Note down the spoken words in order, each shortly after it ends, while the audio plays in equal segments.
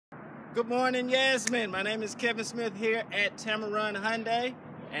Good morning, Yasmine. My name is Kevin Smith here at Tameron Hyundai,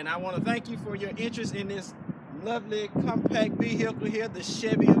 and I want to thank you for your interest in this lovely compact vehicle here, the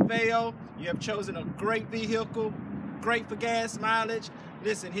Chevy Aveo. You have chosen a great vehicle, great for gas mileage.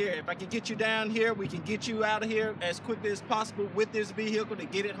 Listen here, if I can get you down here, we can get you out of here as quickly as possible with this vehicle to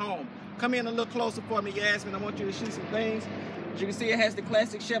get it home. Come in a little closer for me, Yasmine. I want you to see some things. As you can see, it has the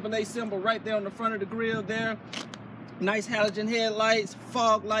classic Chevrolet symbol right there on the front of the grille there. Nice halogen headlights,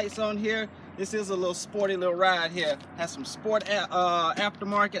 fog lights on here. This is a little sporty little ride here. Has some sport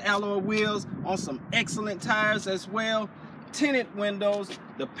aftermarket alloy wheels on some excellent tires as well. Tinted windows.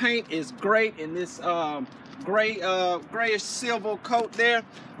 The paint is great in this grayish silver coat there.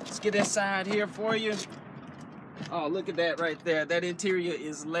 Let's get inside here for you. Oh, look at that right there. That interior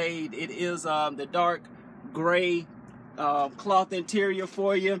is laid. It is the dark gray cloth interior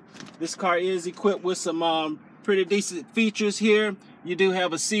for you. This car is equipped with some pretty decent features here. You do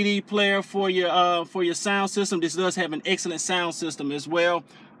have a CD player for your sound system. This does have an excellent sound system as well.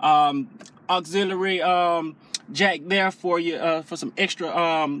 Auxiliary jack there for you for some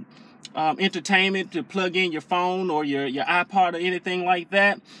extra entertainment to plug in your phone or your iPod or anything like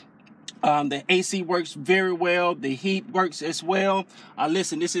that. The AC works very well. The heat works as well.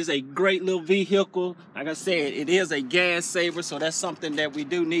 Listen, this is a great little vehicle. Like I said, it is a gas saver, so that's something that we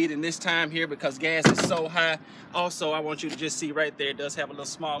do need in this time here because gas is so high. Also, I want you to just see right there, it does have a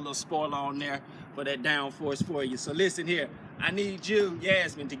small little spoiler on there for that downforce for you. So listen here, I need you,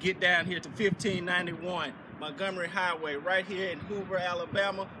 Yasmine, to get down here to 1591 Montgomery Highway right here in Hoover,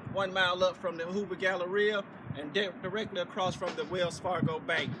 Alabama, 1 mile up from the Hoover Galleria and directly across from the Wells Fargo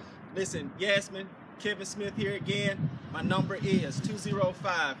Bank. Listen, Yasmine, Kevin Smith here again. My number is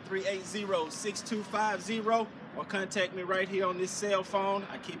 205-380-6250 or contact me right here on this cell phone.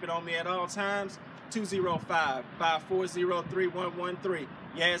 I keep it on me at all times. 205-540-3113.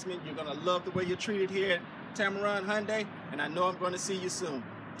 Yasmine, you're going to love the way you're treated here at Tameron Hyundai, and I know I'm going to see you soon.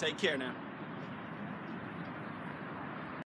 Take care now.